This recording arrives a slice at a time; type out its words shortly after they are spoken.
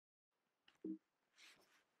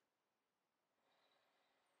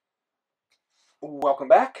Welcome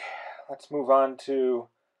back. Let's move on to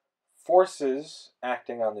forces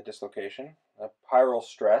acting on the dislocation. Peirels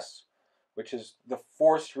stress, which is the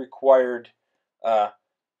force required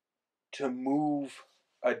to move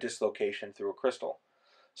a dislocation through a crystal.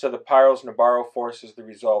 So the Peierls-Nabarro force is the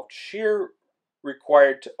resolved shear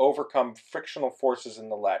required to overcome frictional forces in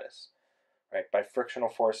the lattice. Right? By frictional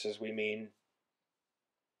forces, we mean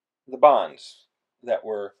the bonds that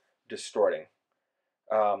we're distorting.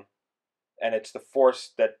 And it's the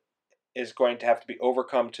force that is going to have to be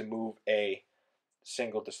overcome to move a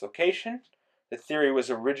single dislocation. The theory was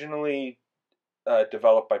originally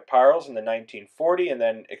developed by Peirels in the 1940 and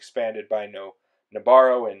then expanded by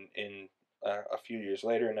Nabarro in a few years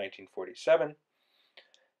later in 1947.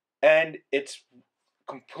 And it's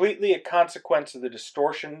completely a consequence of the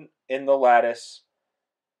distortion in the lattice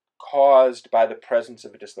caused by the presence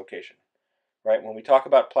of a dislocation. Right? When we talk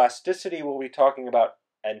about plasticity, we'll be talking about,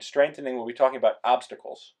 and strengthening, we'll be talking about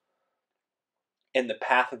obstacles in the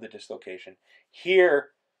path of the dislocation. Here,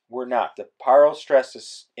 we're not. The Peirels stress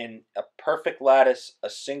is in a perfect lattice,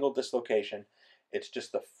 a single dislocation. It's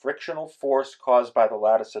just the frictional force caused by the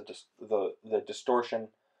lattice of the distortion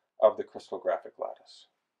of the crystallographic lattice.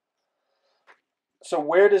 So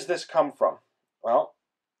where does this come from? Well,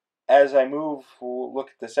 as I move, we'll look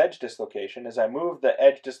at this edge dislocation. As I move the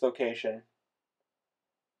edge dislocation,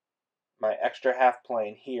 my extra half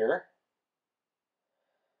plane here,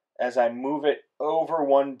 as I move it over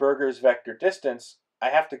one Berger's vector distance, I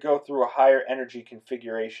have to go through a higher energy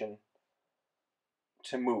configuration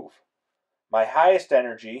to move. My highest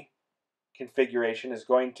energy configuration is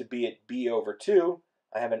going to be at B over 2.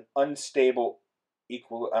 I have an unstable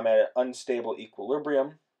I'm at an unstable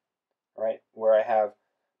equilibrium, right, where I have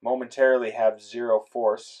momentarily have zero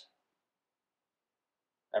force.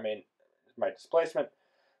 My displacement.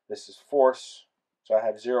 This is force. So I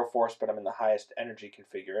have zero force, but I'm in the highest energy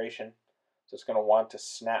configuration. So it's going to want to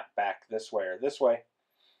snap back this way or this way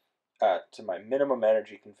to my minimum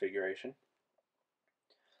energy configuration.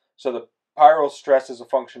 So the Peirels stress is a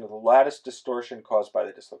function of the lattice distortion caused by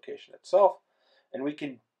the dislocation itself. And we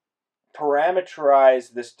can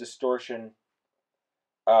parameterize this distortion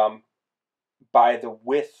by the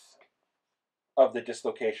width of the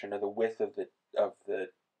dislocation, or the width of the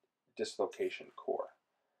dislocation core.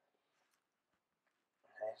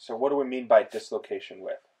 Okay, so what do we mean by dislocation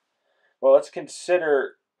width? Well, let's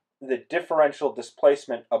consider the differential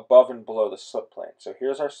displacement above and below the slip plane. So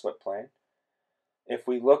here's our slip plane. If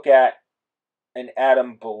we look at an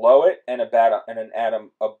atom below it and an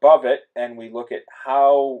atom above it, and we look at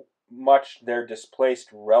how much they're displaced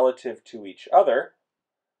relative to each other,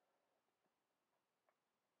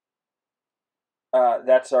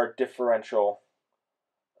 that's our differential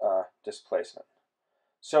displacement.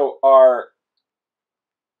 So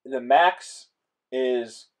the max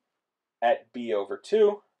is at B over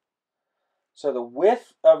 2. So the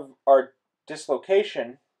width of our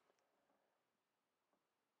dislocation,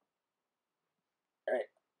 right,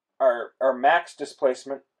 our max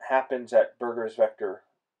displacement happens at Berger's vector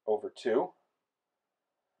over 2.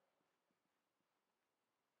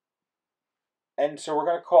 And so we're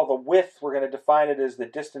going to call the width, we're going to define it as the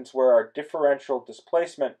distance where our differential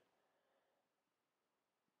displacement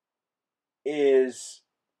is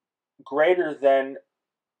greater than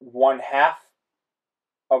 1/2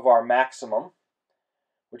 of our maximum,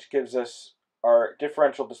 which gives us our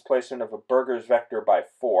differential displacement of a Berger's vector by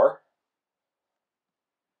 4.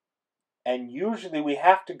 And usually we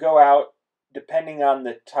have to go out, depending on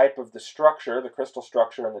the type of the structure, the crystal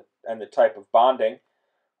structure, and the type of bonding,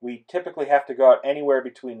 we typically have to go out anywhere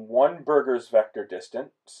between 1 Berger's vector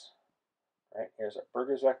distance. Right, here's our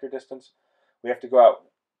Berger's vector distance. We have to go out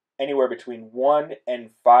anywhere between 1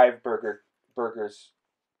 and 5 Berger's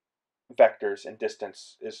vectors, and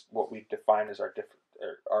distance is what we define as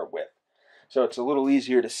our width. So it's a little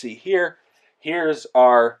easier to see here. Here's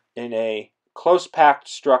in a close packed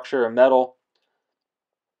structure, a metal.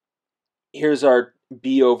 Here's our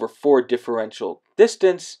B over 4 differential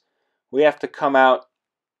distance. We have to come out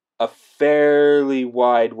a fairly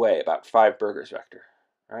wide way, about 5 Berger's vector.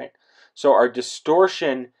 All right. So our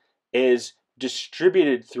distortion is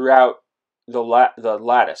distributed throughout the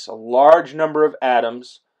lattice. A large number of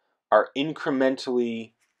atoms are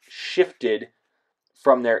incrementally shifted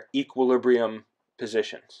from their equilibrium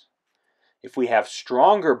positions. If we have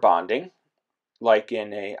stronger bonding, like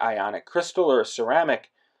in an ionic crystal or a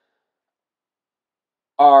ceramic,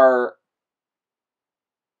 our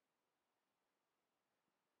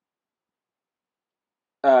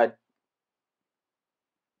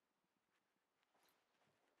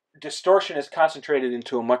distortion is concentrated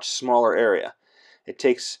into a much smaller area. It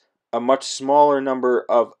takes a much smaller number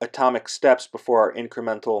of atomic steps before our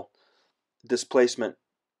incremental displacement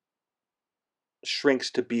shrinks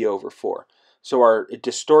to b over 4. So our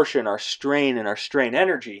distortion, our strain, and our strain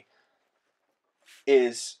energy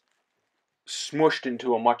is smushed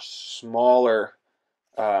into a much smaller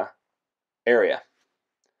area.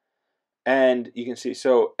 And you can see,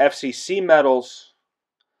 so FCC metals,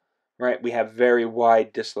 right, we have very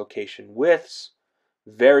wide dislocation widths,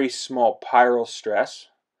 very small Peirels stress,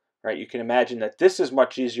 right? You can imagine that this is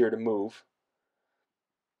much easier to move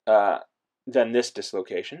than this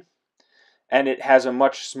dislocation. And it has a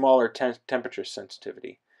much smaller temperature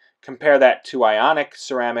sensitivity. Compare that to ionic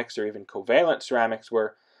ceramics or even covalent ceramics,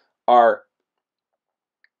 where our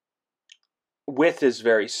width is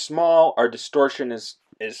very small, our distortion is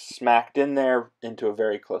smacked in there into a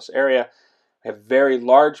very close area. We have very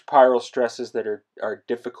large Peirels stresses that are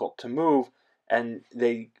difficult to move, and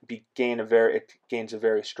it gains a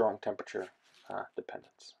very strong temperature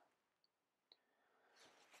dependence.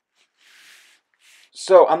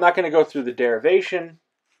 So I'm not going to go through the derivation,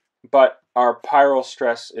 but our Peirels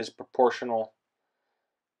stress is proportional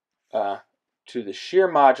to the shear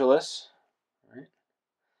modulus, right?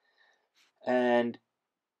 And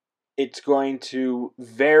it's going to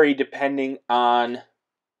vary depending on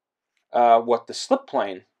what the slip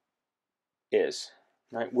plane is,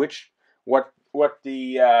 right? What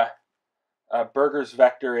the Berger's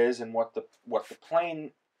vector is, and what the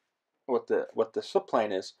slip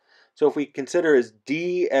plane is. So if we consider as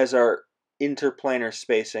d as our interplanar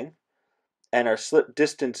spacing, and our slip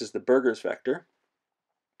distance is the Berger's vector,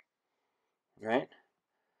 right?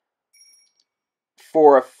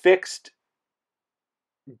 For a fixed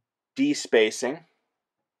d spacing,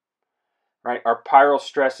 right, our Peirels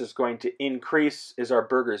stress is going to increase as our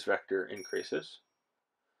Berger's vector increases.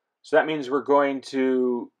 So that means we're going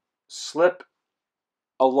to slip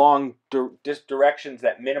along directions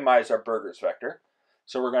that minimize our Berger's vector.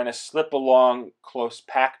 So we're going to slip along close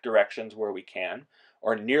packed directions where we can,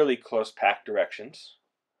 or nearly close packed directions.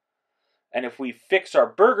 And if we fix our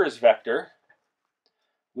Berger's vector,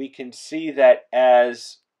 we can see that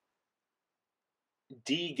as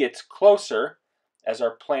d gets closer, as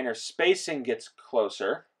our planar spacing gets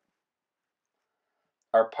closer,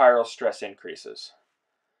 our Peirels stress increases.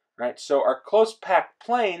 Right? So our close packed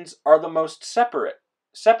planes are the most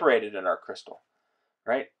separated in our crystal.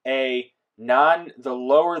 Right? The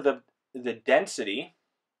lower the density,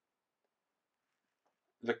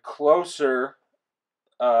 the closer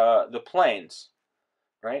the planes.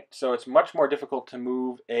 Right? So it's much more difficult to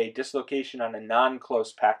move a dislocation on a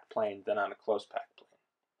non-close packed plane than on a close packed plane.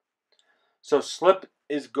 So slip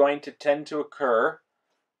is going to tend to occur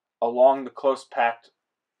along the close packed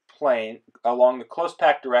plane, along the close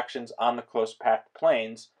packed directions on the close packed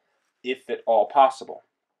planes, if at all possible.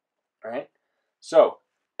 All right? So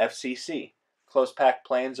FCC, close packed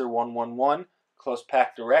planes are 111, close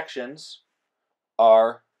packed directions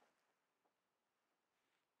are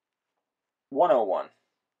 101.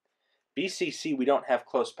 BCC, we don't have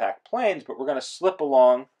close packed planes, but we're going to slip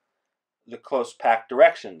along the close packed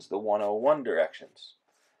directions, the 101 directions.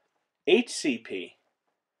 HCP,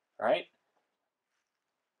 right?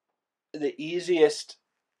 The easiest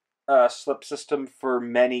slip system for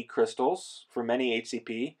many crystals, for many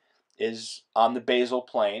HCP, is on the basal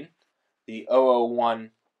plane, the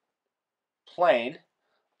 001 plane,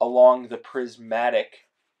 along the prismatic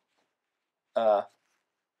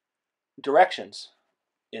directions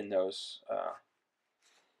in those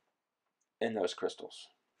crystals.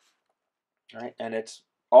 All right, and it's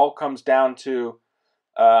all comes down to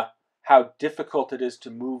how difficult it is to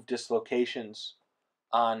move dislocations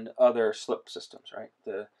on other slip systems. Right,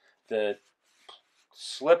 the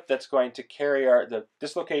slip that's going to carry the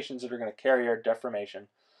dislocations that are going to carry our deformation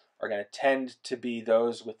are going to tend to be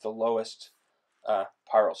those with the lowest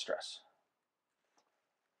Peirels stress.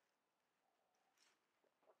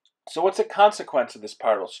 So what's a consequence of this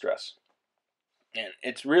Peirels stress? And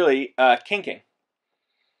it's really kinking,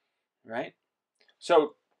 right?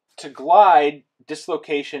 So to glide,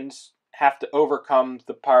 dislocations have to overcome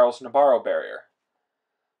the Peirels-Nabarro barrier,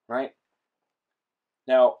 right?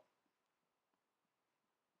 Now,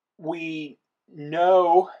 we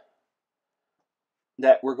know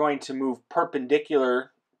that we're going to move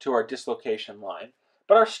perpendicular to our dislocation line,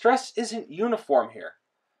 but our stress isn't uniform here.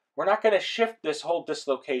 We're not going to shift this whole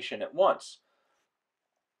dislocation at once.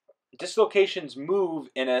 Dislocations move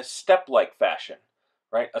in a step-like fashion,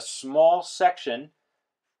 right? A small section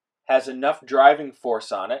has enough driving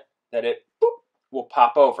force on it that it will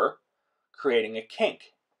pop over, creating a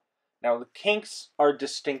kink. Now, the kinks are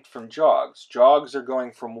distinct from jogs. Jogs are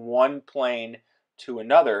going from one plane to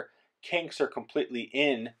another, kinks are completely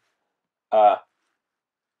in the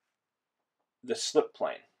slip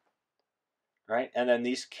plane, right? And then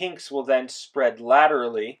these kinks will then spread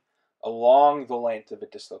laterally along the length of a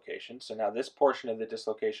dislocation. So now this portion of the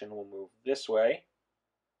dislocation will move this way.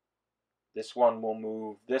 This one will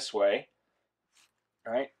move this way,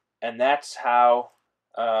 right? And that's how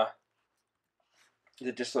the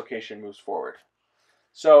dislocation moves forward.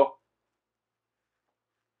 So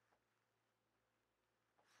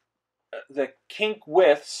the kink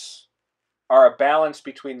widths are a balance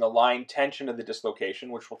between the line tension of the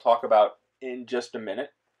dislocation, which we'll talk about in just a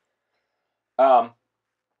minute, and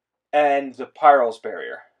the Peirels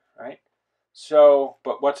barrier, right? So,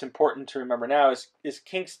 but what's important to remember now is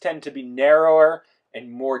kinks tend to be narrower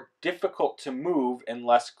and more difficult to move in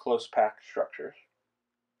less close-packed structures.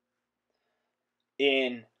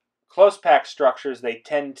 In close-packed structures, they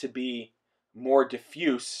tend to be more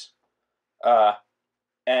diffuse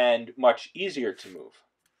and much easier to move.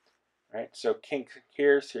 Right, so kink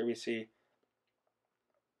here, so here we see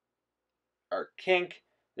our kink.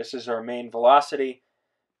 This is our main velocity.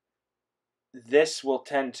 This will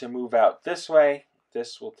tend to move out this way.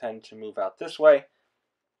 This will tend to move out this way.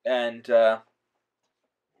 And the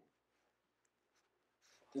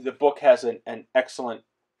book has an excellent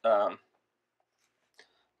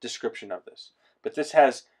description of this. But this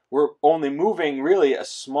has, we're only moving really a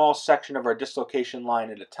small section of our dislocation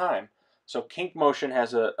line at a time. So kink motion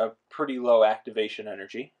has a pretty low activation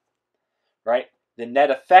energy, right? The net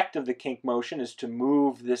effect of the kink motion is to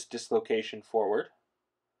move this dislocation forward,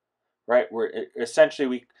 right? We're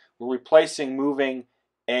essentially we're replacing moving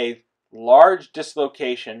a large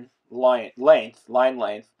dislocation line length,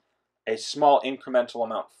 a small incremental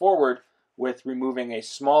amount forward, with removing a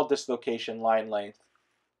small dislocation line length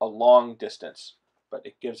a long distance, but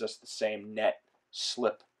it gives us the same net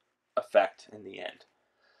slip effect in the end.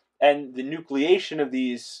 And the nucleation of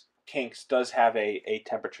these kinks does have a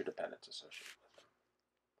temperature dependence associated with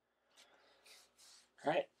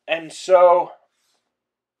them. Right? And so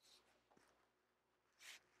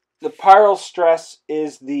the Peirels stress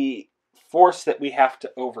is the force that we have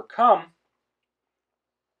to overcome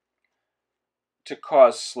to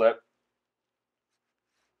cause slip.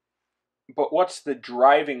 But what's the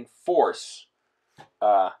driving force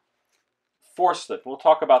for slip? We'll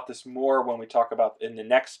talk about this more when we talk about in the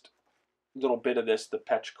next little bit of this, the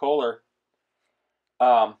Peirels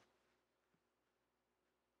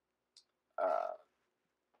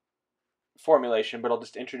formulation, but I'll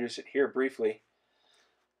just introduce it here briefly.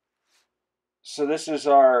 So this is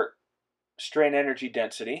our strain energy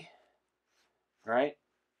density, right?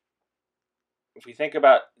 If we think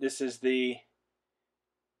about this is the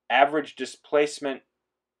average displacement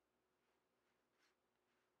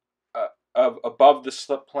of above the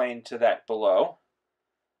slip plane to that below,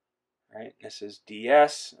 right? This is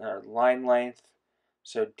ds, our line length.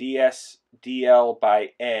 So ds dl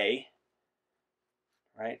by a,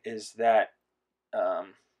 right, is that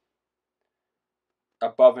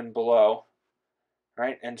above and below,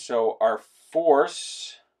 right? And so our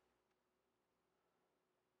force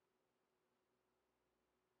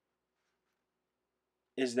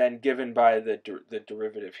is then given by the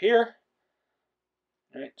derivative here,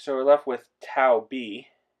 right? So we're left with tau b,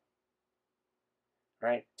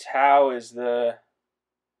 right? Tau is the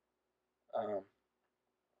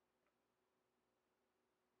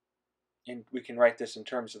and we can write this in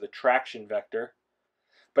terms of the traction vector.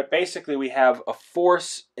 But basically we have a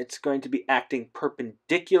force, it's going to be acting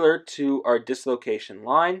perpendicular to our dislocation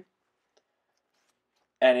line,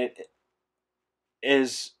 and it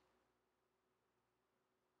is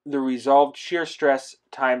the resolved shear stress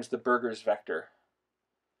times the Berger's vector.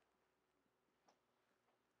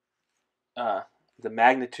 The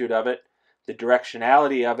magnitude of it, the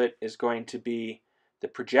directionality of it is going to be the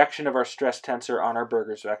projection of our stress tensor on our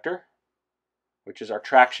Berger's vector, which is our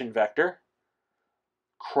traction vector,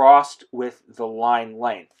 crossed with the line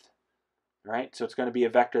length, right? So it's going to be a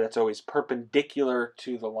vector that's always perpendicular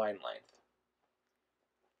to the line length,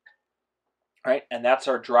 right? And that's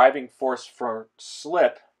our driving force for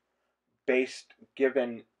slip based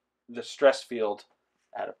given the stress field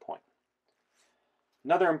at a point.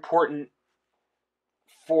 Another important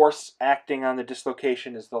force acting on the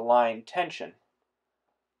dislocation is the line tension,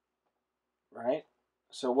 right?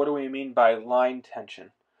 So what do we mean by line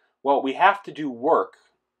tension? Well, we have to do work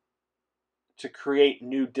to create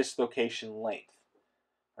new dislocation length,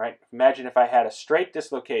 right? Imagine if I had a straight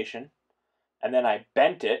dislocation and then I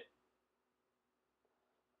bent it,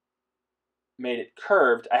 made it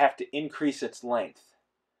curved, I have to increase its length,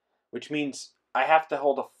 which means I have to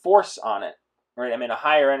hold a force on it, right? I'm in a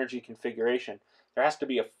higher energy configuration. there has to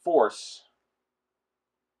be a force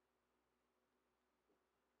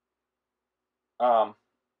on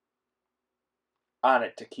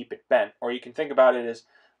it to keep it bent. Or you can think about it as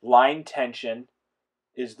line tension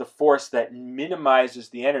is the force that minimizes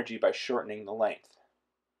the energy by shortening the length.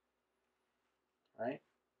 Right?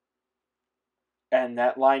 And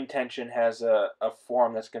that line tension has a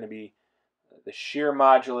form that's going to be the shear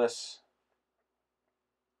modulus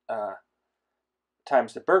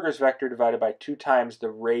times the Berger's vector divided by 2 times the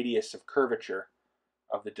radius of curvature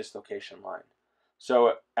of the dislocation line.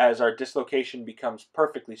 So as our dislocation becomes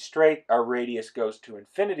perfectly straight, our radius goes to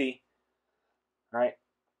infinity, right?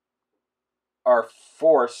 Our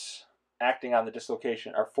force acting on the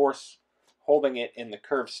dislocation, our force holding it in the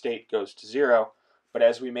curved state goes to 0. But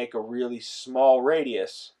as we make a really small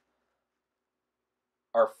radius,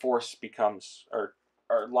 our force becomes, our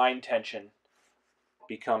line tension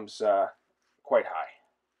becomes quite high.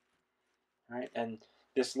 Right? And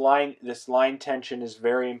this line tension is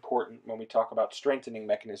very important when we talk about strengthening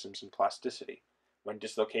mechanisms and plasticity, when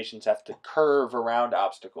dislocations have to curve around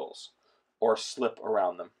obstacles or slip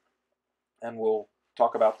around them. And we'll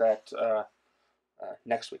talk about that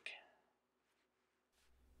next week.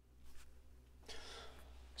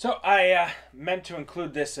 So I meant to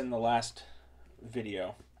include this in the last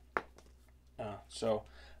video. So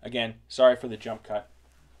again, sorry for the jump cut,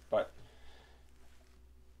 but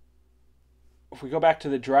if we go back to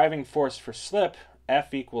the driving force for slip,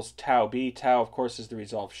 F equals tau B. Tau, of course, is the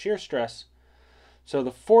resolved shear stress. So the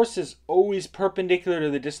force is always perpendicular to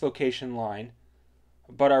the dislocation line,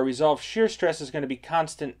 but our resolved shear stress is going to be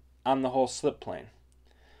constant on the whole slip plane.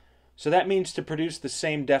 So that means to produce the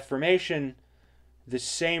same deformation, the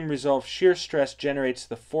same resolved shear stress generates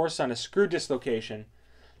the force on a screw dislocation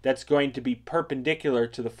that's going to be perpendicular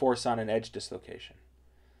to the force on an edge dislocation.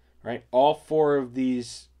 Right? All 4 of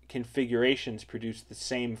these configurations produce the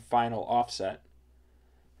same final offset,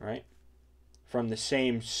 right? From the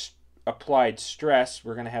same applied stress,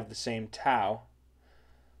 we're going to have the same tau,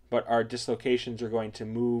 but our dislocations are going to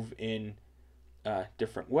move in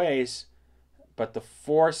different ways. But the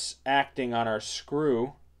force acting on our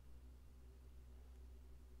screw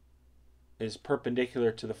is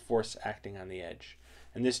perpendicular to the force acting on the edge.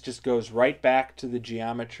 And this just goes right back to the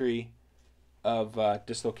geometry of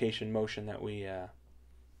dislocation motion that we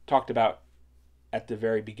talked about at the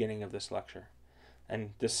very beginning of this lecture.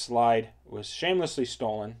 And this slide was shamelessly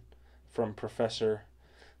stolen from Professor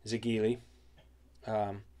Zagili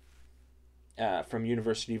from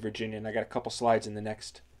University of Virginia. And I got a couple slides in the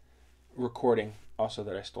next recording also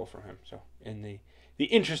that I stole from him. So in the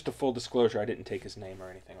interest of full disclosure, I didn't take his name or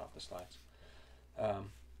anything off the slides.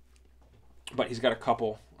 But he's got a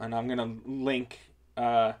couple, and I'm going to link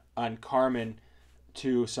on Carmen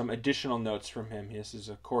to some additional notes from him. This is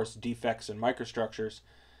a course, Defects and Microstructures,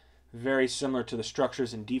 very similar to the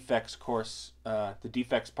Structures and Defects course, the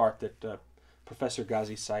defects part that Professor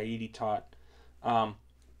Ghazi Saidi taught.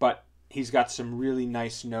 But he's got some really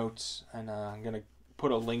nice notes, and I'm going to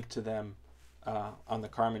put a link to them on the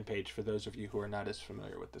Carmen page for those of you who are not as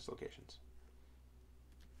familiar with dislocations.